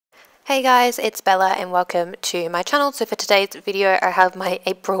Hey guys, it's Bella and welcome to my channel. So for today's video I have my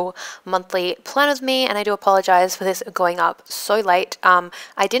April monthly plan with me, and I do apologize for this going up so late.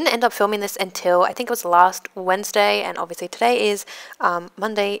 I didn't end up filming this until I think it was last Wednesday, and obviously today is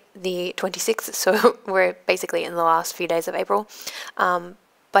Monday the 26th, so we're basically in the last few days of April.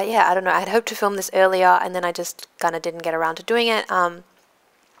 But yeah, I don't know, I had hoped to film this earlier and then I just kind of didn't get around to doing it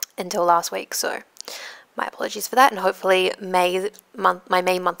until last week, so my apologies for that, and hopefully my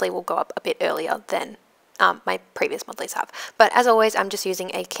May monthly will go up a bit earlier than my previous monthlies have. But as always, I'm just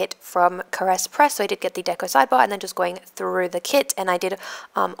using a kit from 𝚜𝚑𝚘𝚗𝚡, so I did get the deco sidebar and then just going through the kit, and I did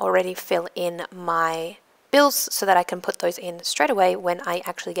already fill in my bills so that I can put those in straight away when I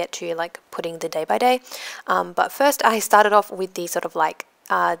actually get to like putting the day by day. But first I started off with the sort of like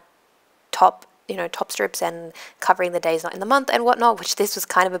top strips and covering the days not in the month and whatnot, which this was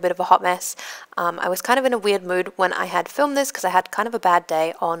kind of a bit of a hot mess. I was kind of in a weird mood when I had filmed this because I had kind of a bad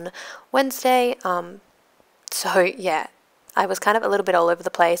day on Wednesday. So yeah, I was kind of a little bit all over the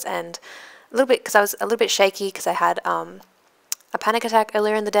place, and a little bit because I was a little bit shaky because I had a panic attack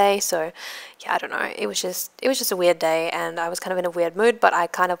earlier in the day. So yeah, I don't know, it was just a weird day and I was kind of in a weird mood, but I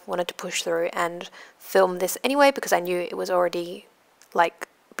kind of wanted to push through and film this anyway because I knew it was already like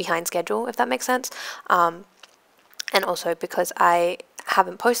behind schedule, if that makes sense, and also because I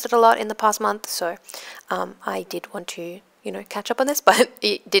haven't posted a lot in the past month, so I did want to catch up on this, but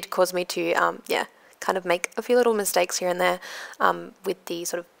it did cause me to yeah, kind of make a few little mistakes here and there with the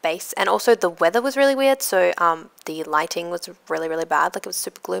sort of base, and also the weather was really weird, so the lighting was really bad, like it was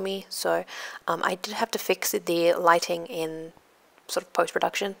super gloomy, so I did have to fix the lighting in sort of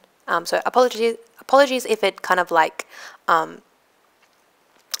post-production, so apologies if it kind of like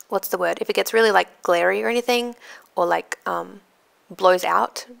what's the word? If it gets really like glary or anything, or like blows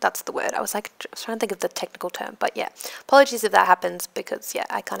out, that's the word. I was trying to think of the technical term, but yeah, apologies if that happens because yeah,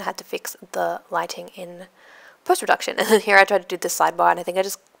 I kind of had to fix the lighting in post-production. And then here I tried to do this sidebar and I think I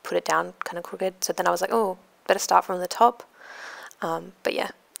just put it down kind of crooked. So then I was like, oh, better start from the top. But yeah,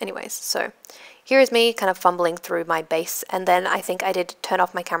 anyways, so here is me kind of fumbling through my base, and then I think I did turn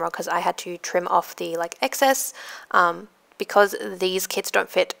off my camera because I had to trim off the like excess because these kits don't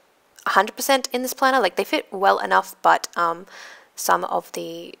fit 100% in this planner. Like they fit well enough, but some of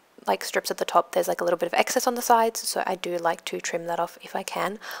the like strips at the top, there's like a little bit of excess on the sides, so I do like to trim that off if I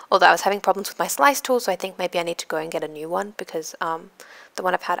can. Although I was having problems with my slice tool, so I think maybe I need to go and get a new one because the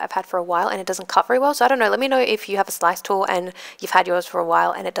one I've had for a while and it doesn't cut very well. So I don't know, let me know if you have a slice tool and you've had yours for a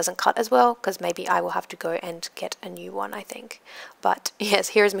while and it doesn't cut as well, because maybe I will have to go and get a new one, I think. But yes,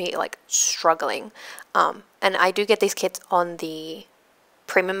 here's me like struggling, and I do get these kits on the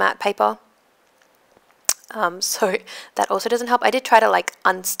premium matte paper, so that also doesn't help. I did try to like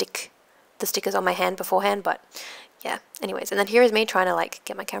unstick the stickers on my hand beforehand, but yeah, anyways. And then here is me trying to like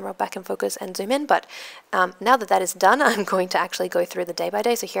get my camera back in focus and zoom in, but now that that is done, I'm going to actually go through the day by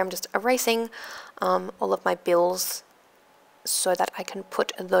day. So here I'm just erasing all of my bills so that I can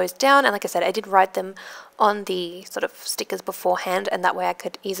put those down, and like I said, I did write them on the sort of stickers beforehand, and that way I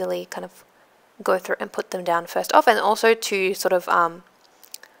could easily kind of go through and put them down first off, and also to sort of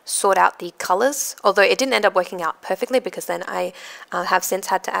sort out the colors, although it didn't end up working out perfectly because then I have since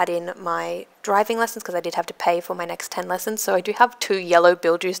had to add in my driving lessons because I did have to pay for my next 10 lessons, so I do have two yellow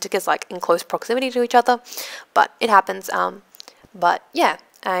Bilju stickers like in close proximity to each other, but it happens. But yeah,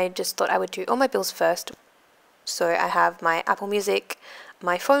 I just thought I would do all my bills first. So I have my Apple Music,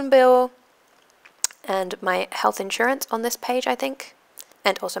 my phone bill, and my health insurance on this page, I think,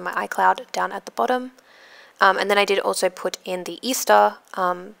 and also my iCloud down at the bottom. And then I did also put in the Easter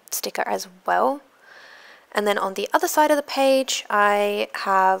sticker as well. And then on the other side of the page, I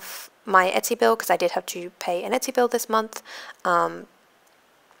have my Etsy bill because I did have to pay an Etsy bill this month. And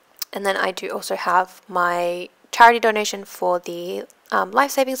then I do also have my charity donation for the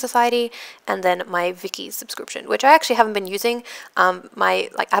Life Saving Society, and then my Viki subscription, which I actually haven't been using. I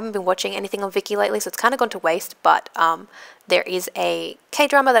haven't been watching anything on Viki lately, so it's kind of gone to waste, but there is a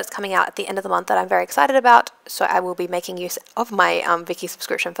K-drama that's coming out at the end of the month that I'm very excited about, so I will be making use of my Viki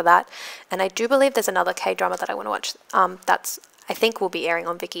subscription for that. And I do believe there's another K-drama that I want to watch that's, I think, will be airing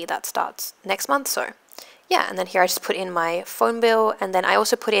on Viki that starts next month, so yeah. And then here I just put in my phone bill, and then I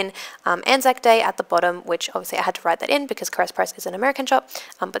also put in Anzac Day at the bottom, which obviously I had to write that in because 𝚜𝚑𝚘𝚗𝚗𝚜 is an American shop,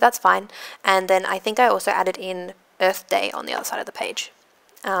 but that's fine. And then I think I also added in Earth Day on the other side of the page.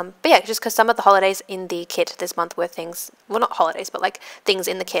 But yeah, just because some of the holidays in the kit this month were things, well, not holidays, but like things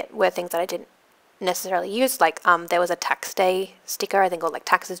in the kit were things that I didn't necessarily use. Like there was a tax day sticker, I think, or like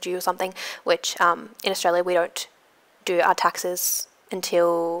taxes due or something, which in Australia we don't do our taxes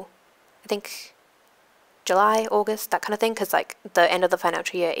until, I think, July, August, that kind of thing, because like the end of the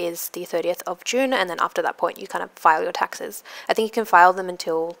financial year is the 30th of June, and then after that point you kind of file your taxes. I think you can file them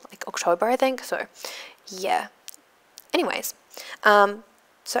until like October, I think. So yeah. Anyways,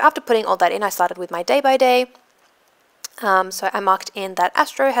 so after putting all that in, I started with my day by day. So I marked in that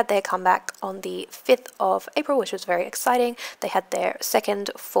Astro had their comeback on the 5th of April, which was very exciting. They had their second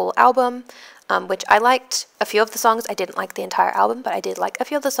full album, which I liked a few of the songs. I didn't like the entire album, but I did like a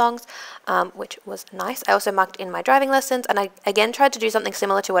few of the songs, which was nice. I also marked in my driving lessons, and I again tried to do something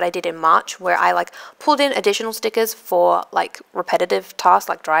similar to what I did in March, where I like pulled in additional stickers for like repetitive tasks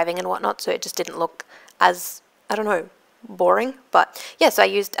like driving and whatnot, so it just didn't look as, I don't know, boring. But yeah, so I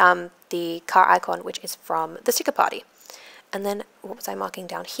used the car icon, which is from the sticker party. And then what was I marking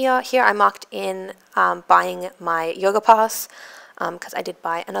down here? Here I marked in buying my yoga pass, because I did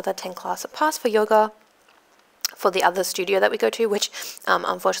buy another 10 class pass for yoga for the other studio that we go to, which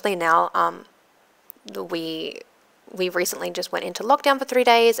unfortunately now we recently just went into lockdown for 3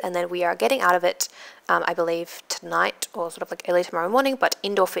 days, and then we are getting out of it, I believe tonight or sort of like early tomorrow morning, but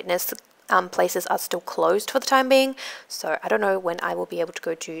indoor fitness places are still closed for the time being, so I don't know when I will be able to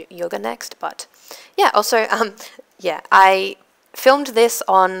go to yoga next. But yeah, also yeah, I filmed this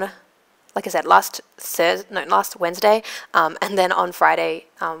on, like I said, last Wednesday, and then on Friday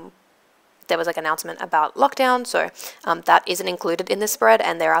there was like an announcement about lockdown, so that isn't included in this spread,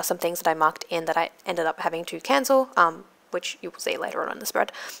 and there are some things that I marked in that I ended up having to cancel, which you will see later on in the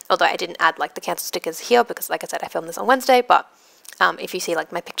spread, although I didn't add like the cancel stickers here because, like I said, I filmed this on Wednesday. But if you see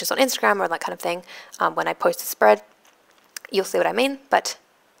like my pictures on Instagram or that kind of thing, when I post the spread, you'll see what I mean. But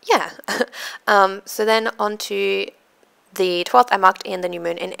yeah, so then on to the 12th, I marked in the new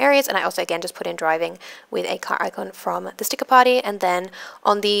moon in Aries, and I also again just put in driving with a car icon from the sticker party. And then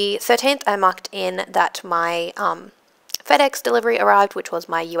on the 13th, I marked in that my FedEx delivery arrived, which was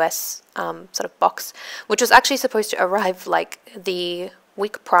my US sort of box, which was actually supposed to arrive like the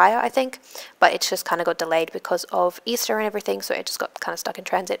week prior, I think, but it just kind of got delayed because of Easter and everything, so it just got kind of stuck in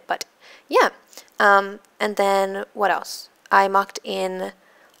transit. But yeah, and then what else? I marked in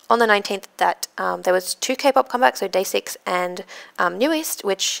on the 19th that there was 2 K-pop comebacks, so Day 6 and New East,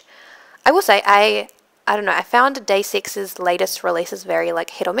 which I will say I don't know, I found Day 6's latest releases very like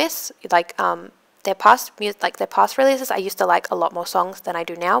hit or miss. Like their past releases, I used to like a lot more songs than I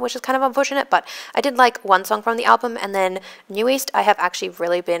do now, which is kind of unfortunate, but I did like one song from the album. And then New East, I have actually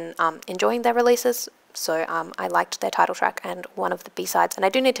really been enjoying their releases, so I liked their title track and one of the B-sides, and I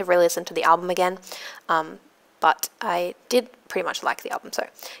do need to re-listen to the album again, but I did pretty much like the album. So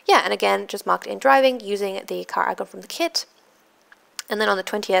yeah, and again, just marked in driving using the car icon from the kit. And then on the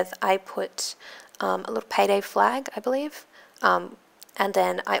 20th, I put a little payday flag, I believe. And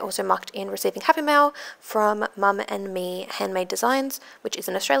then I also marked in receiving Happy Mail from Mum and Me Handmade Designs, which is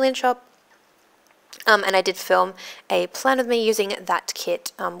an Australian shop. And I did film a plan with me using that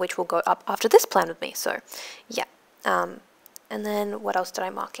kit, which will go up after this plan with me. So yeah. And then what else did I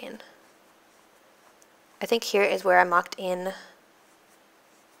mark in? I think here is where I marked in.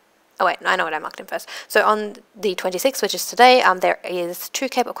 Oh wait, I know what I marked in first. So on the 26th, which is today, there is 2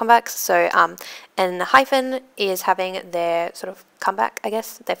 K-pop comebacks. So 𝚜𝚑𝚘𝚗𝚡 is having their sort of comeback, I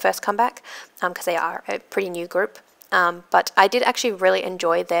guess, their first comeback, because they are a pretty new group. But I did actually really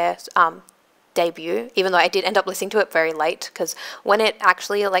enjoy their debut, even though I did end up listening to it very late, because when it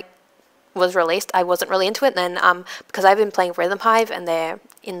actually like was released, I wasn't really into it. And then because I've been playing Rhythm Hive and their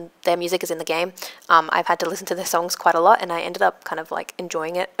music is in the game, I've had to listen to their songs quite a lot, and I ended up kind of like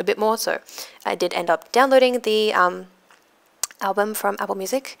enjoying it a bit more. So I did end up downloading the album from Apple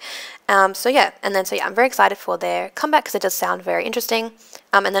Music. So yeah, I'm very excited for their comeback because it does sound very interesting.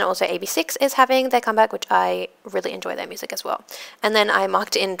 And then also AB6 is having their comeback, which I really enjoy their music as well. And then I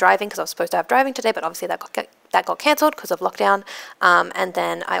marked in driving because I was supposed to have driving today, but obviously that got cancelled because of lockdown. And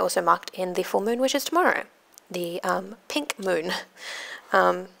then I also marked in the full moon, which is tomorrow, the pink moon.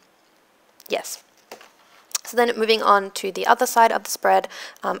 Yes. So then moving on to the other side of the spread,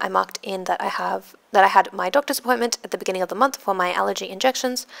 I marked in that I had my doctor's appointment at the beginning of the month for my allergy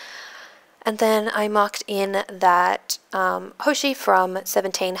injections. And then I marked in that 𝚜𝚎𝚗𝚏 from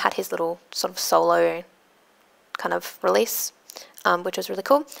 17 had his little sort of solo kind of release, which was really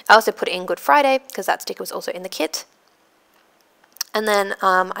cool. I also put in Good Friday because that sticker was also in the kit. And then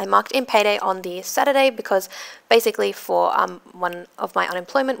I marked in payday on the Saturday because basically for one of my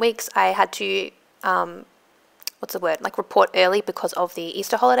unemployment weeks, I had to, report early because of the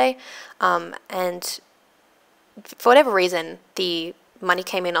Easter holiday. And for whatever reason, the money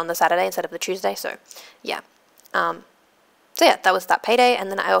came in on the Saturday instead of the Tuesday. So yeah. So yeah, that was that payday. And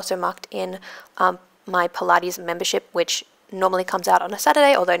then I also marked in my Pilates membership, which normally comes out on a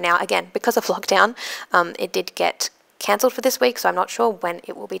Saturday, although now, again, because of lockdown, it did get cancelled for this week, so I'm not sure when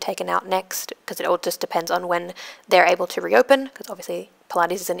it will be taken out next, because it all just depends on when they're able to reopen, because obviously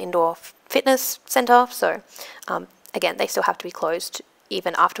Pilates is an indoor fitness centre, so again, they still have to be closed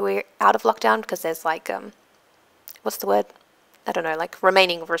even after we're out of lockdown, because there's like, what's the word? I don't know, like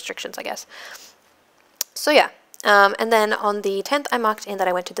remaining restrictions, I guess. So yeah, and then on the 10th, I marked in that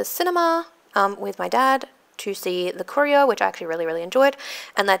I went to the cinema with my dad to see the 𝚜𝚑𝚘𝚗, which I actually really enjoyed,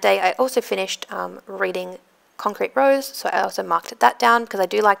 and that day I also finished reading Concrete Rose, so I also marked that down, because I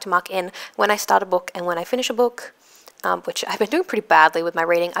do like to mark in when I start a book and when I finish a book, which I've been doing pretty badly with my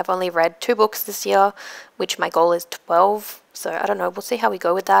reading. I've only read 2 books this year, which my goal is 12, so I don't know, we'll see how we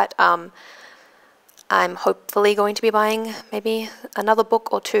go with that. I'm hopefully going to be buying maybe another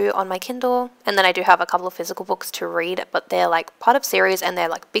book or 2 on my Kindle, and then I do have a couple of physical books to read, but they're like part of series and they're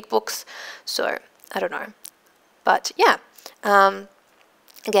like big books, so I don't know. But yeah,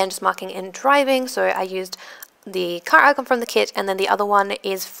 again, just marking in driving, so I used the car icon from the kit, and then the other one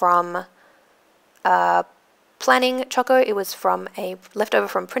is from Planning Choco. It was from a leftover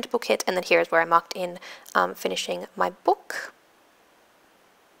from printable kit, and then here is where I marked in finishing my book.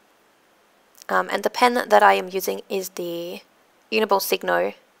 And the pen that I am using is the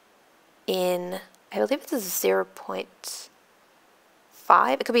𝚕𝚎𝚗𝚙𝚜 in, I believe it's a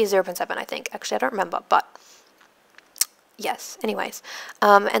 0.5, it could be a 0.7, I think, actually I don't remember, but yes, anyways.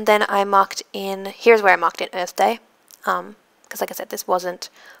 And then I marked in, here's where I marked in Earth Day, because like I said, this wasn't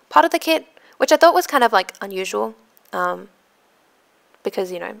part of the kit, which I thought was kind of like unusual,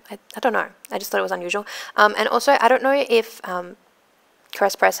 because, you know, I don't know, I just thought it was unusual. And also, I don't know if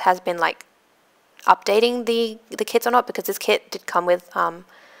Caress Press has been like updating the kits or not, because this kit did come with, I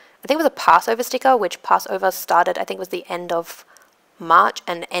think it was a Passover sticker, which Passover started, I think it was the end of March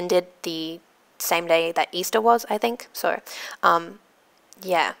and ended the same day that Easter was, I think. So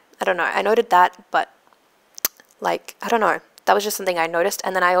yeah, I don't know, I noted that, but like, I don't know, that was just something I noticed.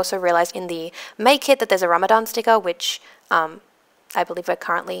 And then I also realized in the May kit that there's a Ramadan sticker, which I believe we're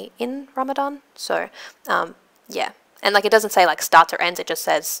currently in Ramadan, so yeah, and like it doesn't say like starts or ends, it just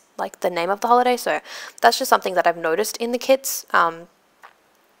says like the name of the holiday, so that's just something that I've noticed in the kits.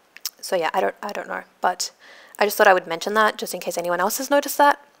 So yeah, I don't know, but I just thought I would mention that just in case anyone else has noticed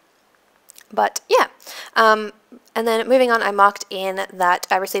that. But yeah, and then moving on, I marked in that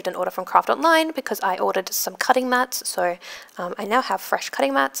I received an order from Craft Online because I ordered some cutting mats, so I now have fresh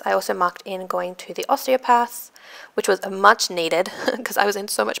cutting mats. I also marked in going to the osteopath, which was much needed because I was in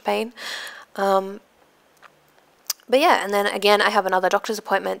so much pain. But yeah, and then again, I have another doctor's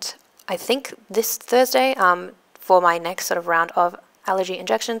appointment, I think this Thursday, for my next sort of round of allergy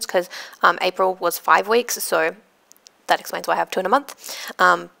injections, because April was 5 weeks, so that explains why I have 2 in a month.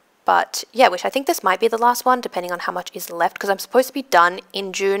 But yeah, which I think this might be the last one, depending on how much is left, because I'm supposed to be done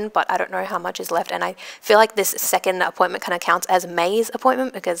in June, but I don't know how much is left, and I feel like this second appointment kind of counts as May's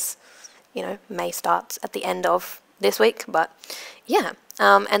appointment, because, you know, May starts at the end of this week, but yeah.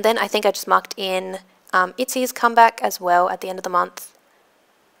 And then I think I just marked in 𝚬𝚐's comeback as well at the end of the month,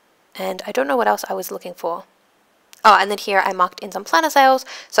 and I don't know what else I was looking for. Oh, and then here I marked in some planner sales,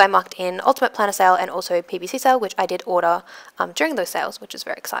 so I marked in Ultimate Planner Sale and also PBC Sale, which I did order during those sales, which is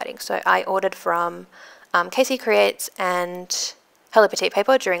very exciting. So I ordered from Casey Creates and 𝚜𝚑𝚘𝚗𝚙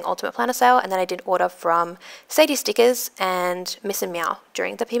paper during Ultimate Planner Sale, and then I did order from Sadie Stickers and Miss and Meow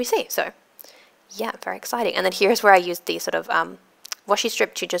during the PBC, so yeah, very exciting. And then here's where I used the sort of washi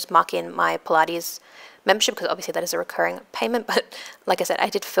strip to just mark in my Pilates membership, because obviously that is a recurring payment, but like I said, I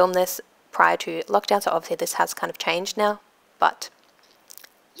did film this prior to lockdown, so obviously this has kind of changed now, but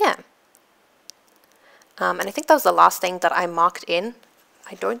yeah. And I think that was the last thing that I marked in.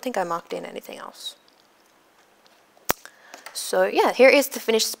 I don't think I marked in anything else. So yeah, here is the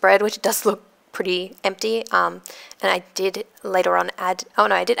finished spread, which does look pretty empty, and I did later on add, oh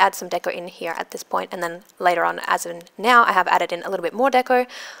no, I did add some deco in here at this point, and then later on, as in now, I have added in a little bit more deco,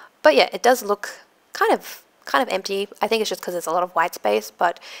 but yeah, it does look kind of empty. I think it's just because there's a lot of white space,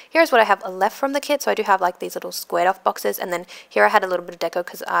 but here's what I have left from the kit. So I do have like these little squared off boxes, and then here I had a little bit of deco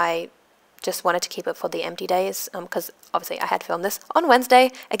because I just wanted to keep it for the empty days, because obviously I had filmed this on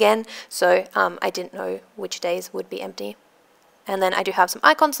Wednesday again, so I didn't know which days would be empty. And then I do have some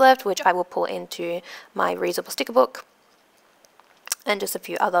icons left, which I will pull into my reusable sticker book, and just a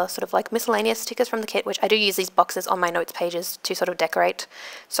few other sort of like miscellaneous stickers from the kit, which I do use these boxes on my notes pages to sort of decorate,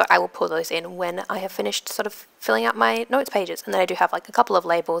 so I will pull those in when I have finished sort of filling out my notes pages. And then I do have like a couple of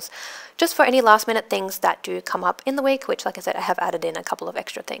labels just for any last minute things that do come up in the week, which like I said, I have added in a couple of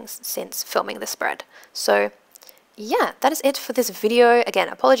extra things since filming this spread. So yeah, that is it for this video. Again,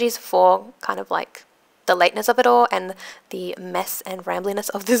 apologies for kind of like the lateness of it all and the mess and rambliness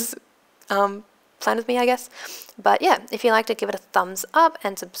of this plan with me, I guess. But yeah, if you liked it, give it a thumbs up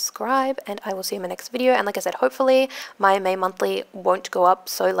and subscribe, and I will see you in my next video. And like I said, hopefully my May monthly won't go up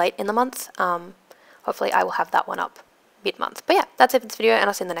so late in the month. Hopefully I will have that one up mid-month. But yeah, that's it for this video, and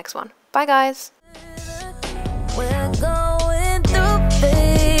I'll see you in the next one. Bye guys! We're going through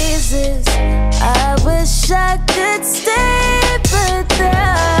phases. I wish I could stay, but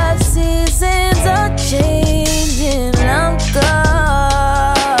the seasons are changing. I'm gone.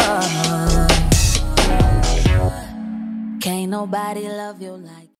 Can't nobody love you like